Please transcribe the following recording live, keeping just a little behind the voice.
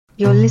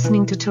You're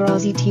listening to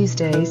Tarazi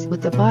Tuesdays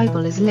with the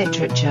Bible as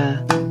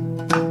Literature.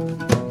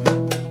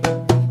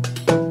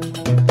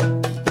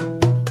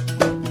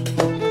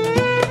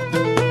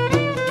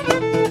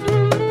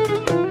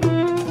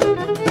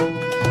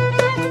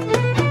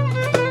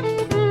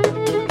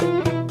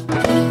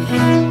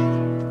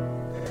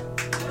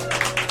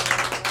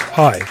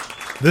 Hi,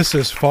 this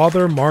is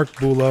Father Mark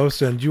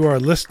Boulos, and you are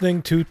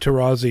listening to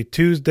Tarazi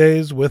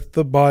Tuesdays with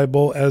the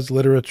Bible as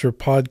Literature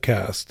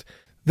podcast.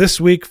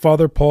 This week,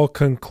 Father Paul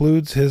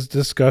concludes his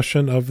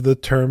discussion of the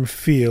term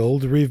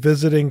field,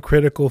 revisiting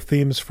critical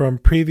themes from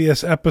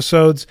previous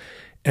episodes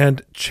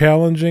and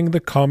challenging the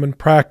common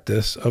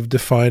practice of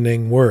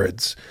defining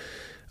words.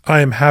 I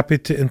am happy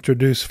to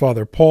introduce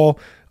Father Paul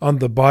on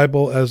the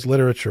Bible as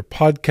Literature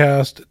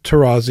podcast,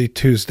 Tarazi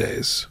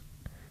Tuesdays.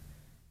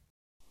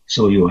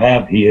 So you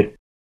have here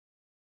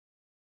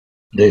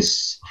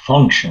this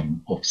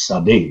function of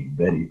Sadeh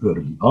very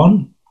early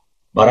on,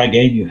 but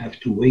again you have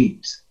to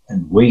wait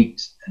and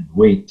wait and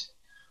wait.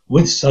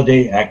 With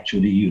Sadeh,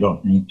 actually, you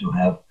don't need to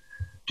have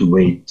to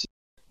wait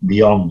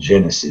beyond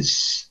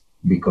Genesis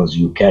because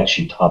you catch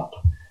it up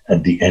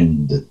at the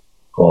end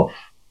of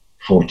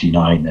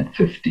 49 and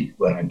 50,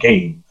 where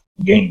again,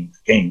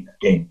 Ephraim,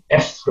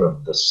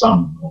 the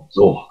son of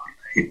Zohar,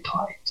 the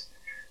Hittite,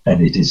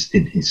 and it is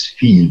in his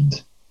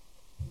field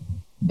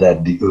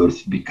that the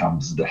earth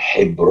becomes the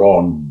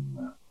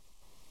Hebron,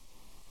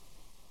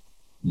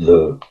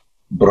 the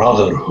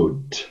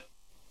brotherhood,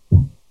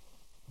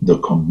 the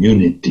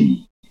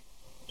community.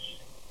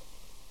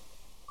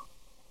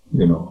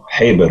 You know,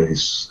 Heber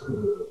is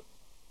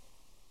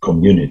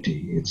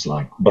community. It's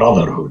like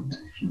brotherhood,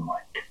 if you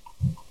like.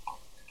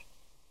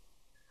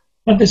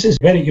 And this is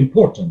very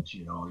important,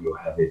 you know, you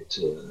have it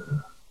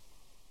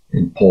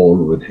in Paul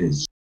with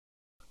his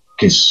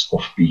kiss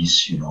of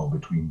peace, you know,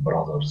 between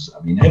brothers.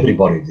 I mean,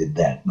 everybody did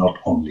that, not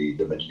only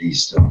the Middle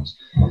Easterns.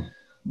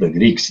 The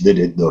Greeks did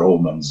it, the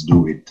Romans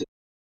do it.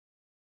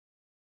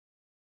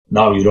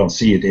 Now you don't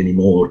see it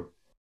anymore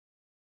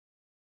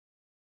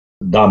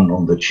done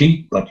on the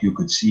cheek, but you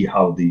could see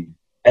how the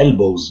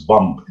elbows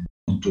bump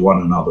into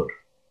one another.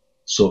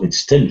 So it's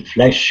still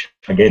flesh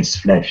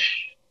against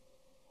flesh.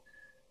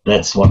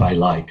 That's what I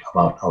like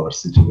about our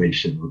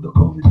situation with the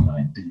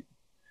COVID-19.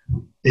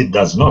 It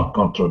does not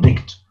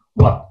contradict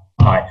what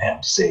I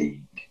am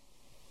saying.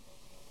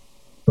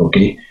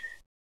 Okay?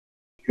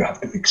 You have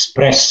to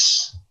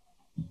express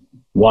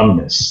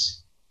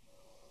oneness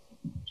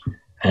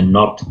and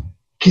not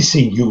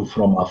kissing you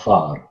from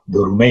afar. The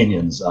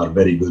Romanians are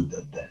very good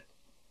at that.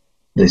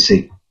 They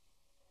say,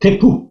 te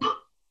pup,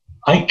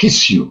 I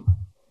kiss you.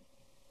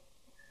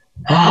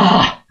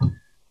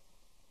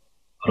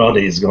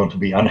 Roddy is going to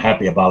be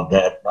unhappy about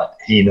that, but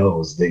he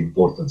knows the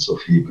importance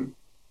of Hebrew.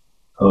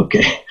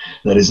 Okay?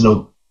 There is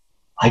no,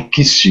 I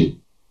kiss you.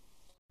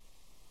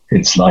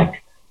 It's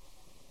like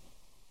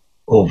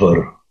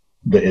over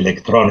the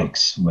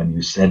electronics when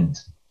you send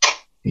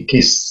a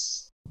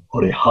kiss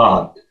or a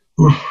hug.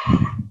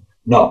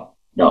 No,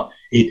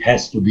 it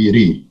has to be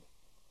real.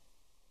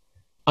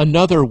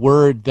 Another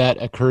word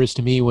that occurs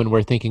to me when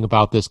we're thinking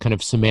about this kind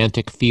of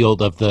semantic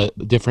field of the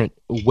different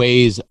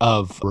ways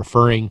of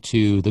referring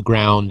to the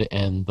ground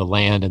and the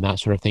land and that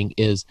sort of thing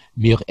is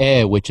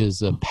mir'eh, which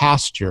is a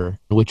pasture,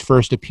 which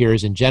first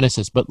appears in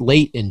Genesis, but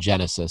late in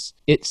Genesis.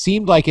 It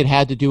seemed like it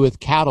had to do with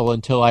cattle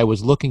until I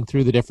was looking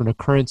through the different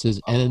occurrences,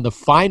 and in the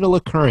final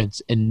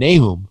occurrence in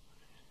Nahum,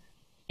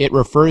 it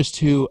refers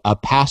to a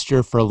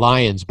pasture for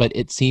lions, but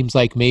it seems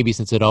like maybe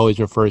since it always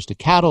refers to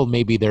cattle,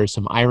 maybe there's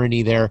some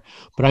irony there.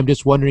 But I'm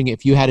just wondering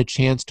if you had a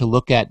chance to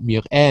look at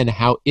mir'eh and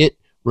how it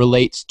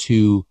relates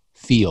to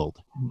field.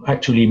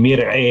 Actually,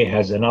 mir'eh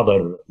has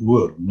another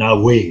word,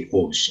 naweh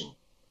also,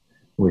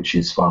 which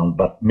is found.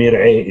 But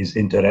mir'eh is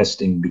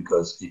interesting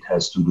because it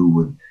has to do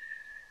with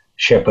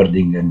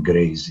shepherding and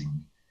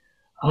grazing.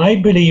 I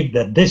believe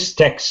that this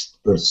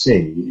text per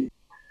se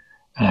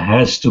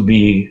has to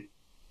be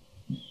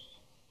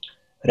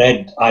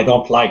read, I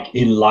don't like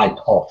in light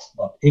of,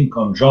 but in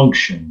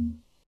conjunction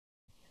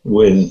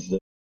with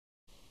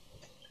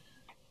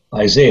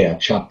Isaiah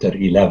chapter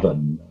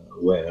 11,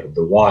 where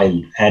the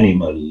wild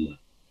animal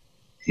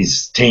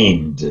is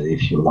tamed,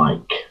 if you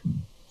like.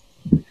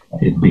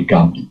 It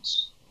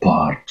becomes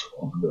part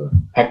of the...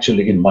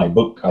 Actually, in my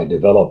book, I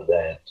developed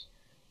that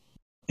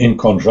in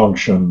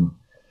conjunction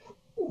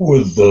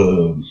with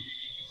the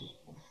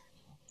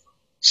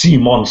sea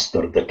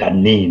monster, the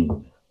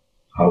tannin,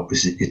 how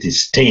it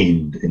is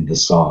tamed in the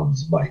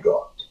Psalms by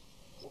God.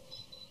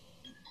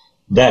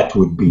 That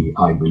would be,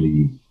 I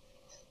believe,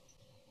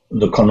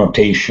 the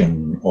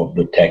connotation of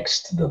the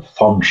text, the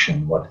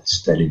function, what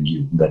it's telling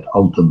you, that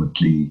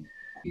ultimately,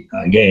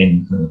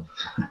 again,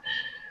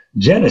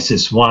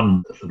 Genesis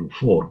 1 through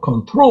 4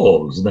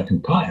 controls the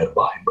entire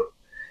Bible.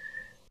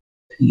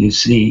 You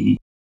see,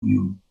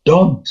 you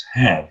don't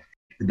have,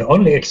 the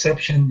only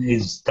exception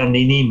is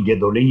Tanninim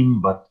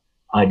Gedolim, but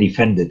I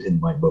defend it in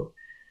my book.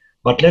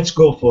 But let's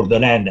go for the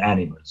land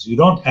animals. You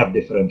don't have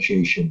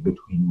differentiation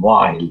between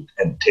wild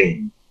and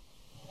tame.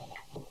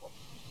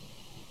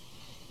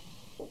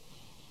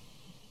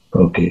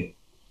 Okay,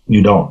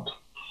 you don't.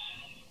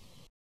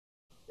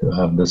 You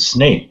have the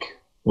snake,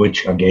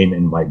 which again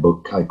in my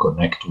book I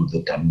connect with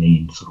the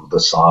Tannin through the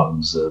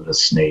Psalms, the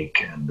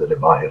snake and the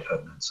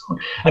Leviathan and so on.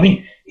 I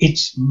mean,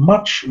 it's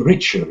much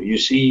richer. You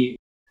see,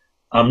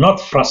 I'm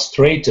not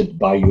frustrated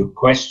by your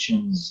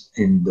questions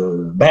in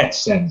the bad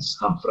sense.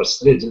 I'm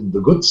frustrated in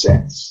the good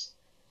sense,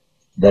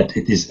 that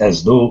it is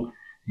as though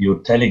you're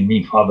telling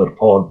me, Father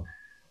Paul,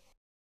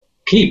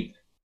 keep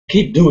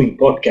doing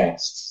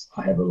podcasts.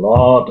 I have a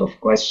lot of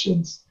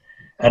questions,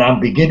 and I'm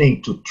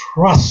beginning to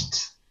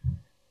trust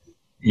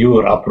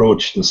your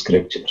approach to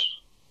Scripture.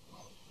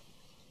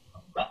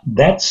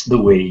 That's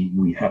the way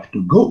we have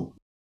to go.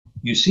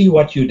 You see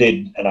what you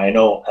did, and I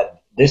know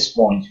at this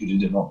point you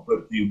didn't know,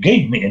 but you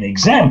gave me an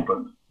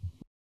example.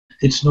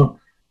 It's not,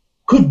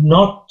 could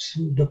not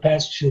the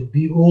pasture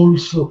be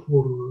also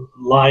for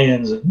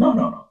lions?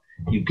 No.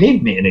 You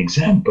gave me an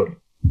example,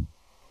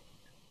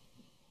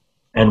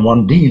 and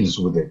one deals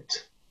with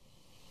it.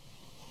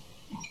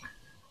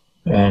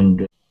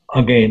 And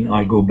again,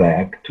 I go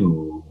back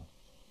to,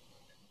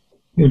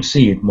 you'll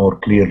see it more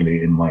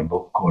clearly in my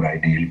book where I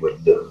deal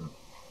with the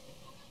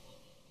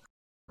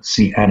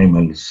sea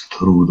animals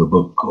through the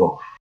book of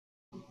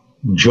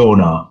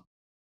Jonah,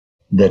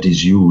 that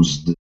is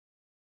used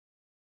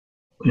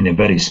in a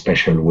very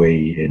special way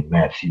in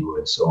Matthew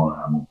and so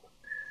on.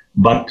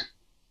 But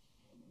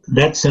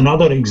that's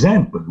another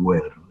example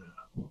where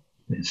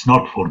it's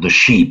not for the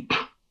sheep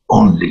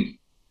only,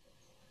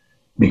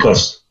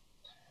 because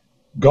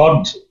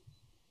God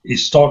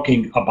is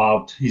talking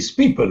about his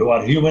people who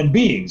are human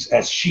beings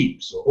as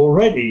sheep. So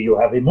already you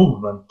have a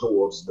movement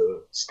towards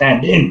the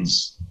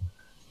stand-ins.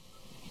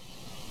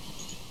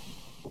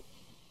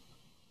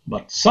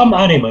 But some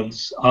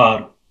animals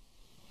are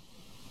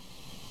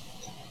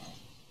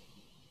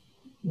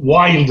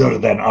wilder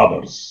than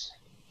others.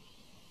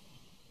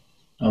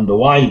 And the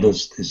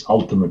wildest is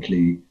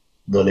ultimately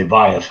the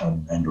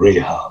Leviathan and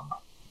Rahab.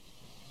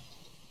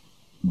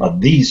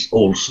 But these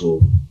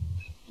also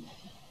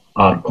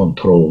are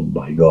controlled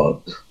by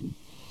God.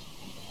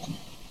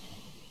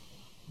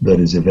 There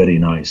is a very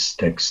nice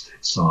text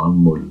in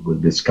Psalm, we'll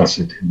discuss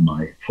it in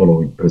my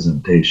following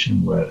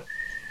presentation, where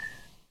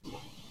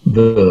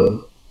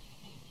the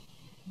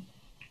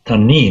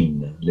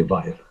Tannin,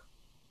 Leviathan,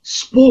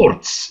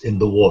 sports in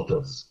the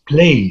waters,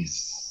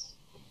 plays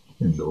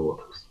in the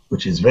waters,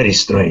 which is very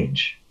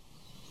strange.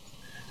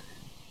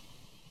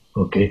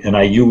 Okay, and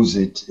I use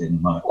it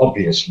in my,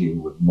 obviously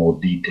with more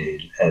detail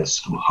as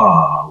to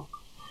how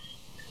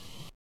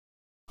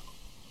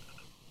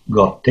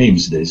God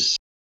tames this.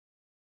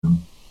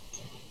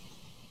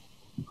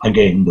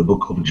 Again, the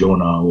book of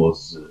Jonah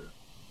was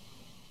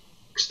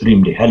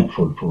extremely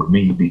helpful for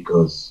me,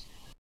 because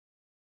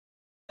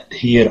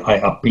here I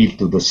appeal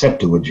to the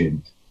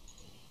Septuagint,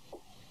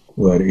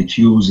 where it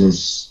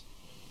uses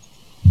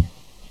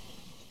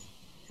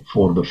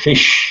for the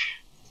fish,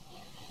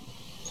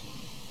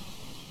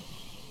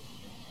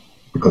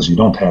 because you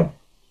don't have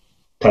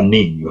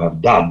Tannin, you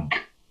have dag,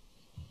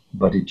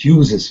 but it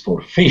uses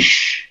for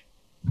fish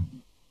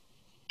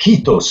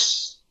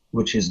Ketos,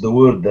 which is the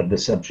word that the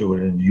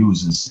Septuagint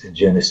uses in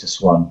Genesis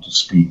 1 to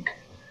speak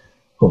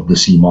of the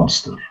sea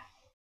monster.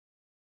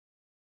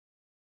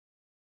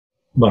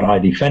 But I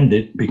defend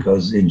it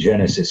because in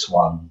Genesis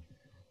 1,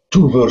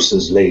 2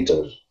 verses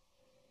later,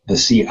 the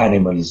sea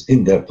animals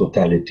in their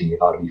totality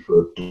are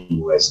referred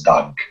to as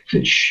dag,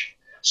 fish.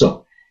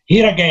 So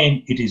here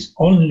again, it is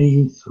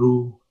only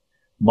through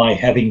my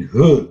having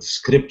heard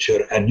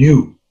Scripture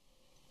anew,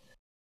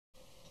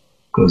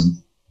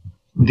 because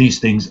these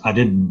things I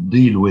didn't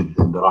deal with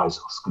in the rise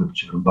of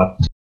Scripture, but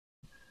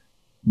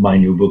my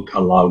new book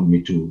allowed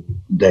me to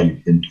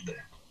delve into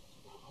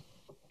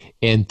that.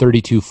 In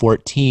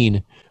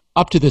 32:14,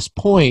 up to this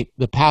point,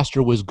 the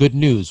pasture was good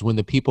news. When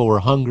the people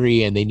were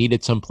hungry and they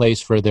needed some place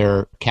for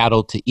their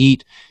cattle to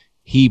eat,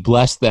 he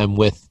blessed them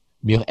with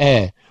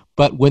mir'eh.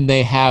 But when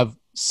they have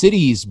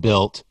cities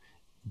built,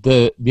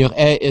 the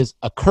mir'eh is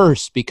a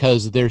curse,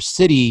 because their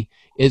city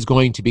is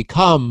going to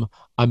become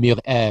a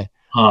mir'eh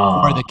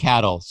for the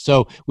cattle.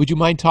 So would you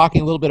mind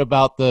talking a little bit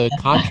about the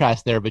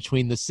contrast there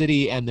between the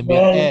city and the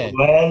mir'eh?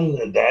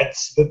 Well,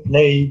 that's the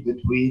play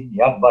between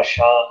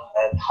Yabasha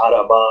and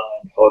Haraba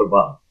and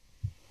Horba.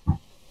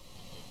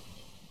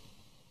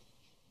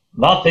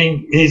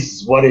 Nothing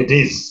is what it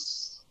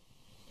is.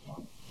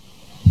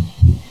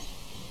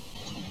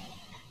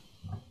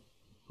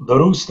 The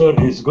rooster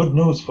is good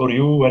news for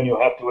you when you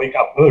have to wake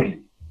up early.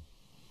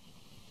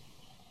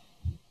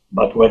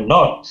 But when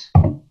not,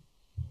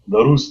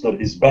 the rooster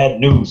is bad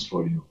news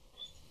for you.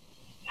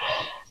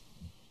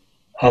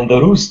 And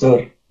the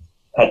rooster,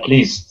 at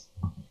least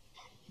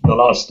the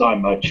last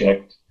time I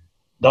checked,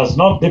 does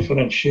not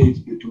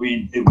differentiate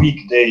between a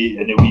weekday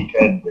and a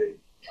weekend day.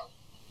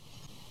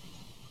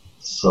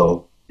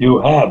 So you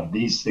have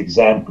these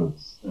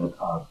examples that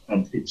are,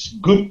 and it's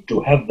good to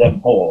have them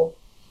all,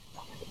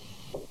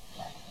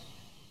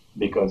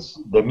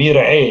 because the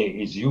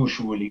mir'eh is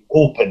usually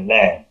open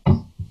land.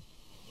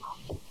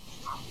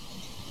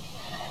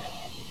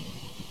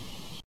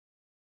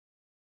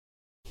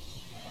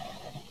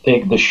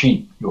 take the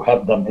sheep, you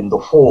have them in the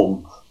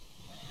fold,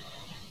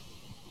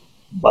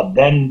 but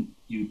then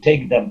you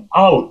take them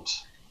out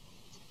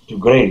to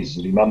graze.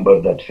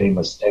 Remember that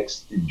famous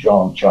text in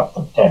John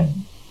chapter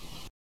 10.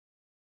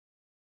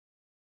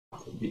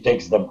 He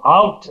takes them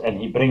out and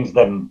he brings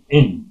them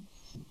in.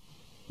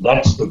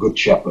 That's the good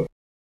shepherd.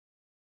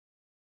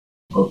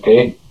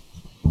 Okay?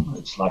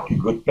 It's like a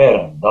good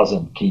parent,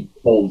 doesn't keep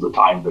all the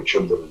time the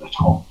children at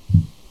home,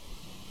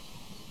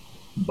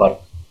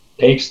 but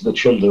takes the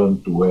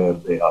children to where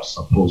they are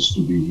supposed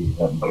to be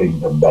and bring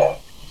them back.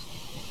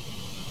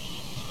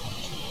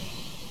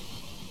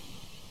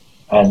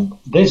 And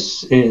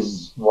this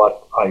is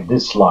what I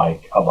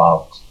dislike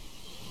about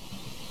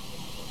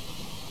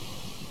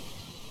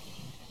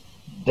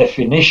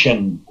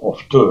definition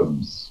of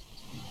terms.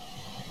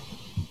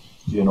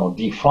 You know,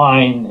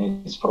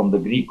 define is from the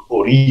Greek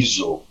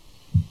orizo.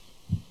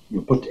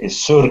 You put a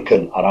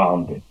circle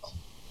around it.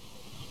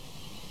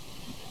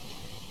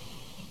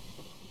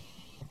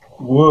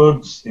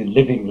 Words in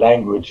living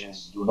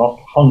languages do not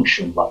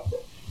function like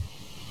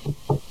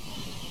that.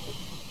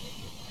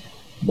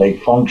 They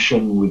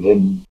function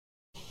within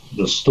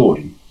the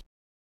story.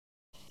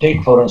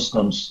 Take, for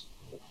instance,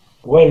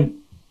 well,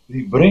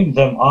 we bring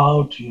them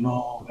out, you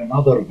know,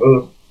 another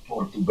verb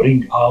for to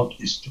bring out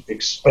is to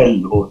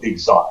expel or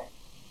exile.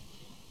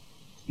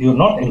 You're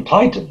not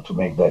entitled to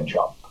make that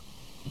jump,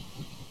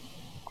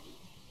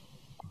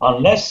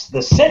 unless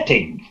the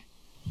setting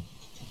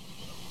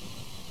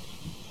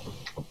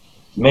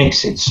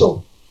makes it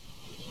so.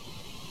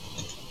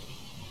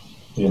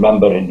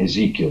 Remember in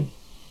Ezekiel,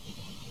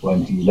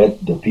 when he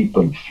let the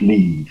people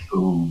flee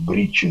through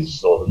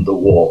breaches on the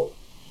wall.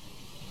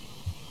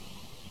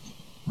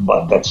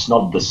 But that's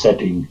not the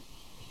setting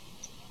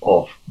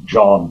of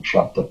John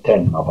chapter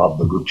 10 about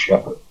the Good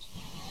Shepherd.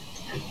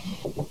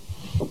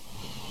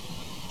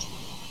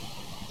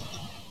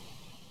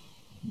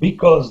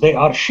 Because they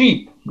are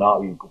sheep.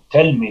 Now you could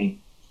tell me,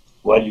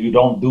 well, you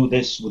don't do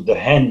this with the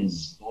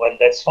hens. Well,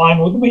 that's fine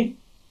with me.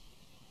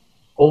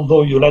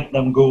 Although you let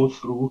them go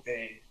through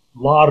a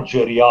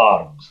larger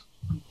yard.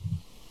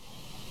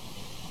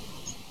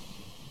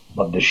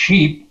 But the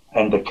sheep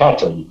and the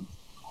cattle,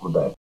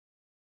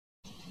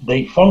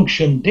 they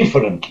function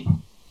differently.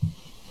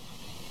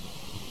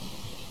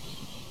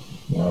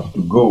 You have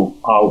to go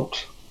out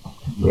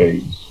to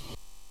graze.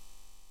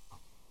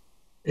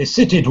 A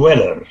city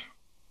dweller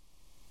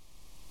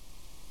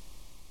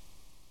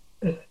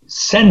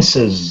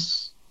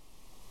senses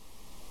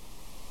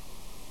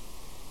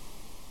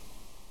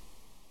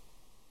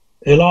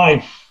a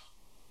life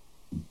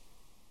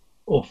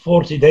of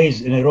 40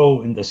 days in a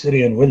row in the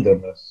Syrian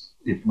wilderness,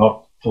 if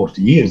not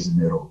 40 years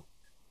in a row,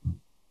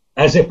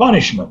 as a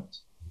punishment.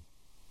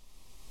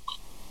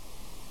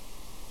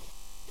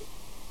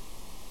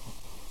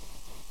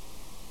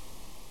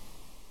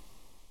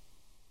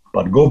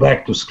 But go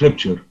back to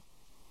scripture.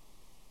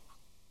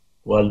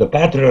 Well, the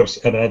patriarchs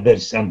and their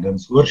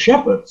descendants were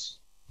shepherds.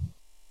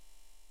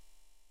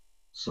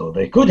 So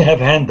they could have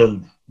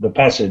handled the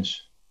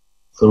passage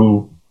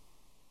through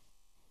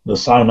the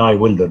Sinai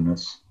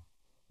wilderness.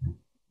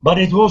 But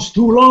it was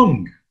too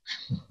long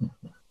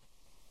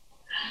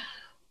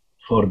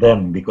for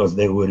them because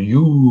they were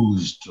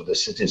used to the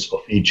cities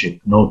of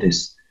Egypt.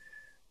 Notice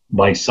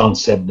by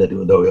sunset that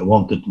they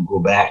wanted to go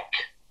back.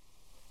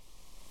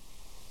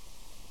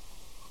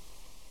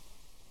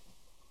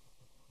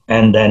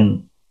 And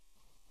then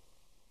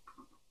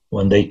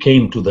when they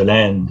came to the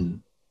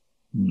land,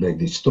 they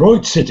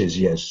destroyed cities,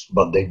 yes,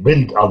 but they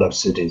built other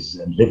cities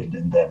and lived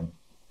in them.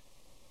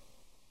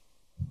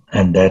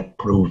 And that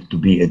proved to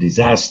be a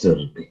disaster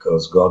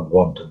because God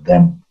wanted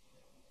them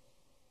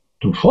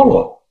to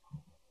follow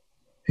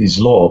His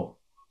law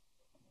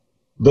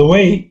the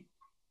way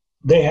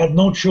they had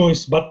no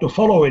choice but to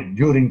follow it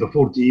during the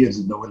 40 years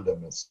in the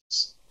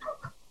wilderness.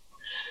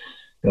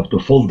 You have to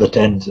fold the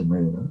tent,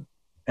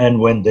 and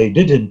when they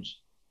didn't,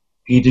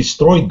 He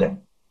destroyed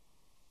them.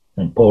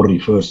 And Paul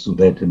refers to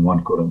that in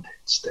 1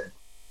 Corinthians 10.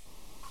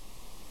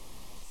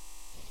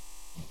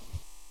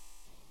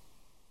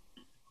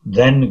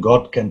 Then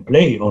God can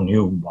play on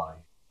you by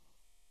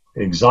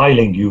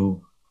exiling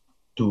you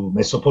to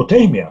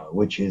Mesopotamia,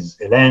 which is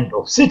a land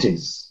of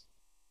cities.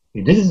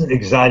 He didn't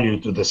exile you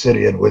to the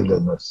Syrian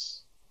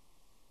wilderness.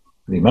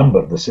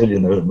 Remember, the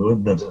Syrian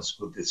wilderness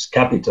with its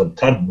capital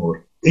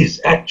Tadmor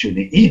is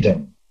actually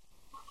Edom.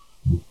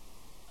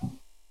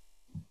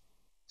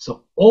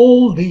 So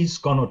all these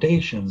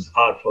connotations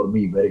are for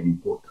me very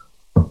important,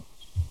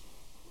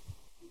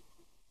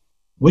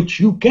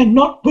 which you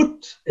cannot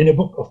put in a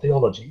book of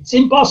theology. It's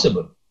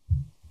impossible.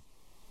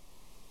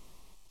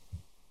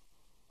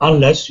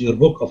 Unless your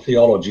book of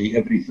theology,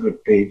 every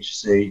third page,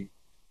 say,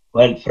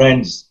 well,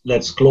 friends,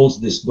 let's close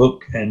this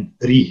book and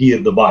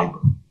rehear the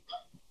Bible.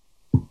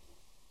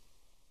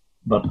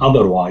 But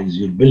otherwise,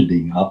 you're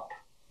building up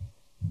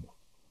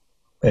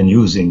and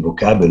using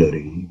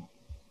vocabulary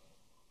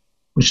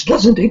which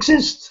doesn't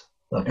exist.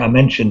 Like I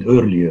mentioned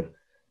earlier,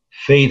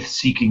 faith,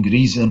 seeking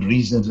reason,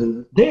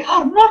 reasons, they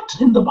are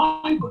not in the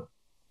Bible.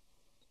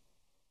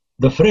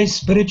 The phrase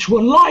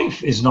spiritual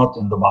life is not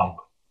in the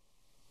Bible.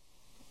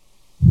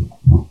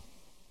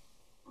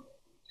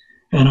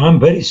 And I'm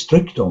very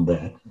strict on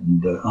that.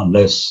 And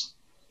unless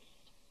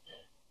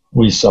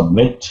we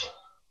submit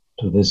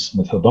to this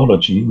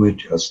methodology, we're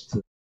just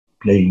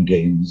playing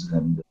games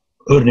and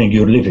earning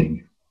your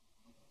living.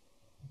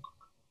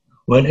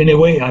 Well,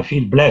 anyway, I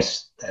feel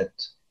blessed that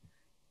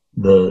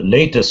the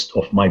latest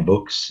of my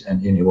books,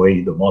 and in a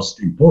way the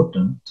most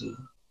important,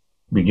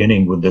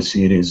 beginning with the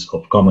series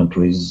of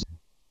commentaries,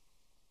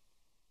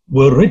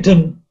 were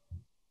written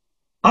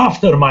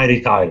after my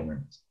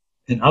retirement.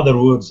 In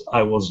other words,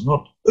 I was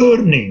not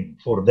earning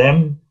for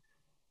them,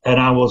 and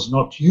I was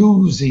not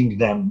using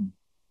them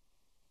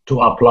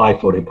to apply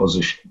for a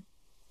position,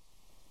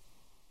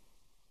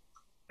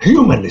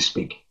 humanly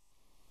speaking.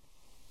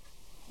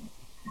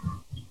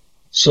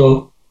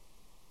 So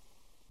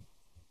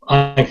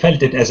I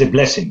felt it as a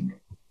blessing,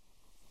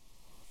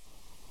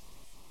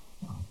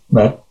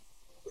 but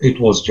it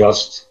was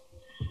just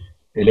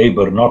a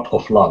labor not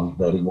of love.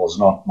 There was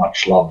not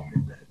much love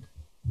in that,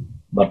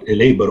 but a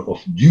labor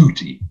of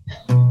duty.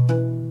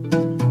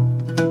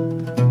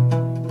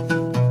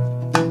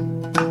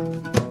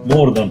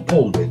 More than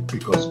Paul did,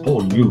 because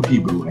Paul knew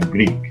Hebrew and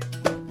Greek.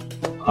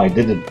 I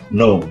didn't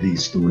know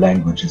these two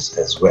languages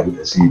as well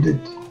as he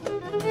did.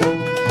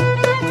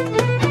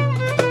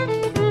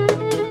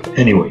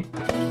 Anyway.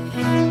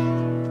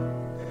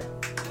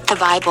 The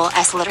Bible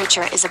as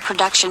Literature is a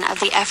production of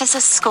the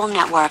Ephesus School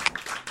Network.